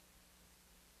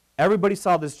 Everybody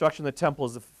saw the destruction of the temple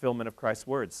as the fulfillment of Christ's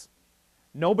words.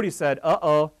 Nobody said,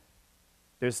 uh-oh,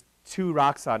 there's 2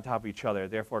 rocks on top of each other,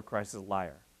 therefore Christ is a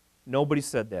liar. Nobody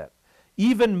said that.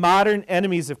 Even modern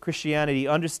enemies of Christianity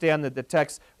understand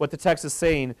that what the text is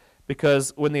saying,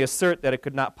 because when they assert that it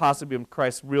could not possibly be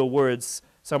Christ's real words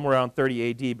somewhere around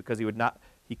 30 AD, because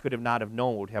he could have not have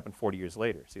known what would happen 40 years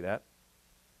later. See that?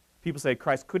 People say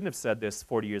Christ couldn't have said this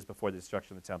 40 years before the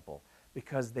destruction of the temple,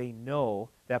 because they know,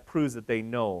 that proves that they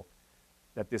know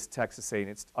that this text is saying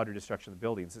it's utter destruction of the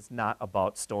buildings. It's not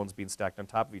about stones being stacked on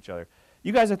top of each other.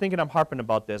 You guys are thinking I'm harping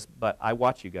about this, but I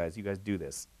watch you guys. You guys do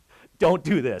this. Don't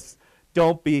do this.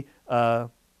 Don't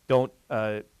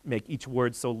make each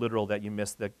word so literal that you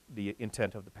miss the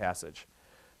intent of the passage.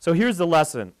 So here's the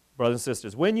lesson, brothers and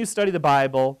sisters. When you study the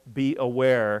Bible, be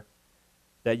aware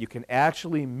that you can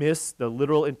actually miss the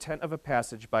literal intent of a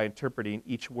passage by interpreting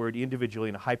each word individually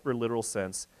in a hyper-literal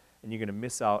sense, and you're going to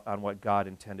miss out on what God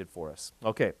intended for us.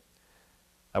 Okay,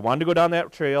 I wanted to go down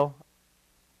that trail.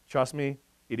 Trust me,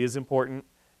 it is important,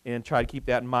 and try to keep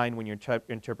that in mind when you're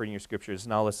interpreting your scriptures.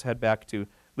 Now let's head back to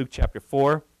Luke chapter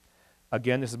 4.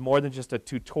 Again, this is more than just a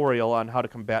tutorial on how to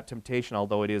combat temptation,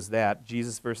 although it is that.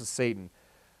 Jesus versus Satan.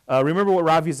 Remember what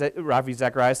Ravi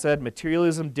Zacharias said?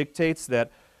 Materialism dictates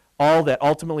that all that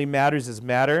ultimately matters is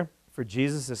matter. For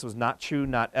Jesus, this was not true,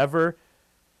 not ever,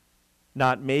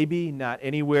 not maybe, not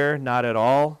anywhere, not at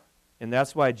all. And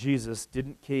that's why Jesus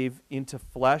didn't cave into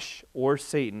flesh or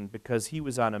Satan, because he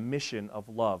was on a mission of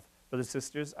love. Brothers and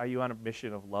sisters, are you on a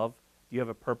mission of love? Do you have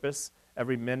a purpose?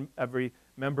 Every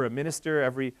member a minister,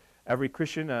 every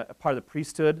Christian a part of the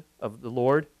priesthood of the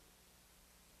Lord,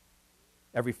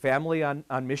 every family on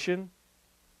mission.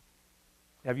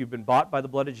 Have you been bought by the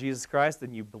blood of Jesus Christ?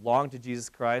 Then you belong to Jesus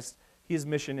Christ. His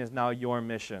mission is now your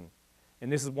mission.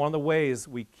 And this is one of the ways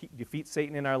we defeat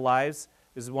Satan in our lives.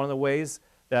 This is one of the ways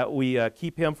that we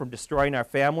keep him from destroying our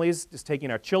families, just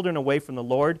taking our children away from the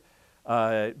Lord,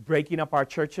 breaking up our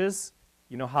churches.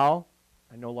 You know how?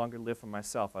 I no longer live for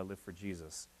myself. I live for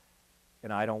Jesus.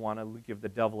 And I don't want to give the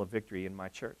devil a victory in my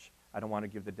church. I don't want to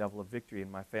give the devil a victory in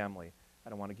my family. I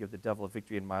don't want to give the devil a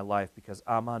victory in my life, because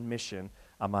I'm on mission.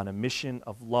 I'm on a mission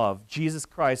of love. Jesus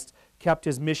Christ kept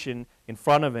his mission in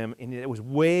front of him, and it was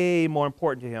way more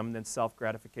important to him than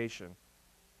self-gratification.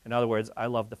 In other words, I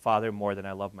love the Father more than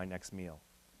I love my next meal.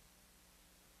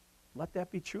 Let that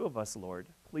be true of us, Lord.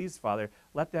 Please, Father,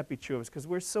 let that be true of us, because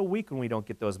we're so weak when we don't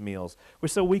get those meals. We're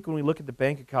so weak when we look at the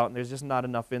bank account and there's just not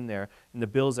enough in there, and the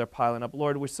bills are piling up.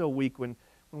 Lord, we're so weak when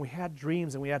we had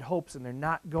dreams and we had hopes and they're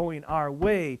not going our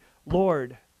way,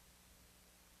 Lord.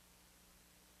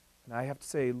 And I have to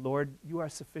say, Lord, you are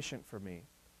sufficient for me.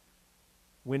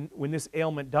 When this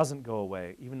ailment doesn't go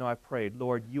away, even though I've prayed,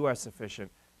 Lord, you are sufficient.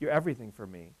 You're everything for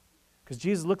me. Because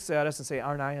Jesus looks at us and says,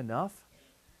 aren't I enough?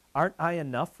 Aren't I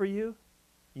enough for you?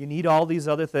 You need all these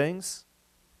other things?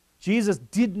 Jesus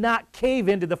did not cave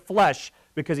into the flesh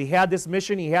because he had this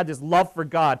mission, he had this love for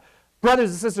God.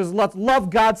 Brothers and sisters, let's love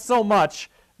God so much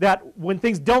that when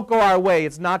things don't go our way,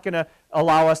 it's not going to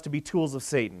allow us to be tools of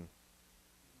Satan.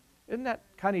 Isn't that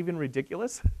kind of even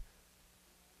ridiculous?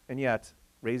 And yet,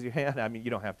 raise your hand. I mean, you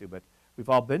don't have to, but we've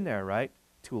all been there, right?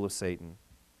 Tool of Satan.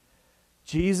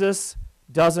 Jesus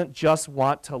doesn't just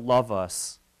want to love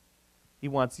us. He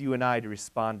wants you and I to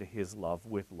respond to his love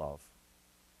with love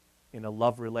in a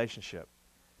love relationship.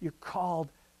 You're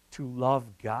called to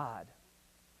love God.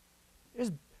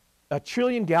 There's a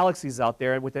trillion galaxies out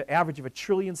there with an average of 1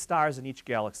 trillion stars in each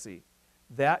galaxy.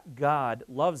 That God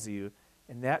loves you,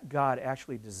 and that God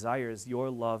actually desires your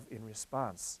love in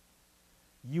response.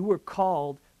 You were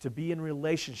called to be in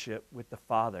relationship with the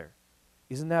Father.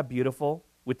 Isn't that beautiful?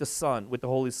 With the Son, with the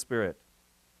Holy Spirit.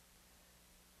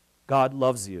 God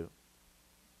loves you.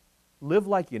 Live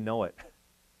like you know it.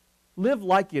 Live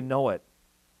like you know it.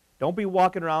 Don't be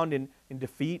walking around in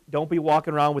defeat. Don't be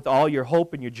walking around with all your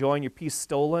hope and your joy and your peace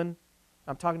stolen.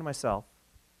 I'm talking to myself.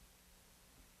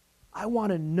 I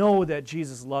want to know that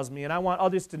Jesus loves me, and I want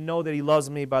others to know that he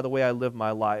loves me by the way I live my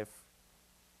life.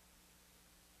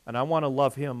 And I want to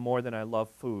love him more than I love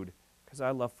food, because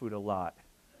I love food a lot.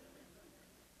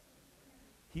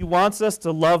 He wants us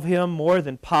to love him more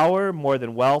than power, more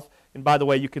than wealth. And by the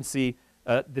way, you can see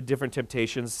the different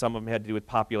temptations. Some of them had to do with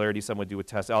popularity, some would do with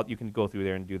tests. You can go through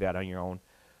there and do that on your own.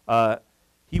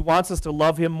 He wants us to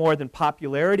love him more than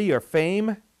popularity or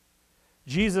fame.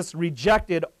 Jesus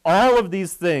rejected all of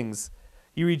these things.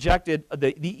 He rejected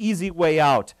the easy way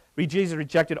out. Jesus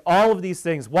rejected all of these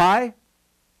things. Why?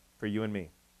 For you and me.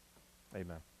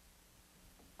 Amen.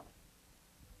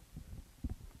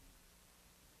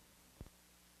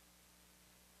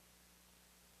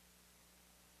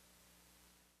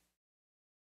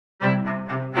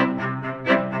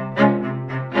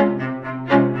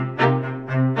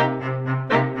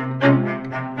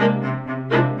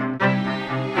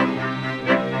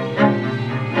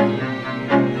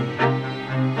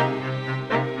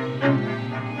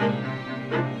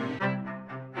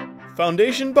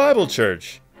 Foundation Bible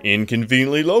Church,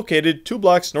 inconveniently located 2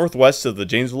 blocks northwest of the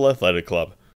Janesville Athletic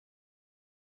Club.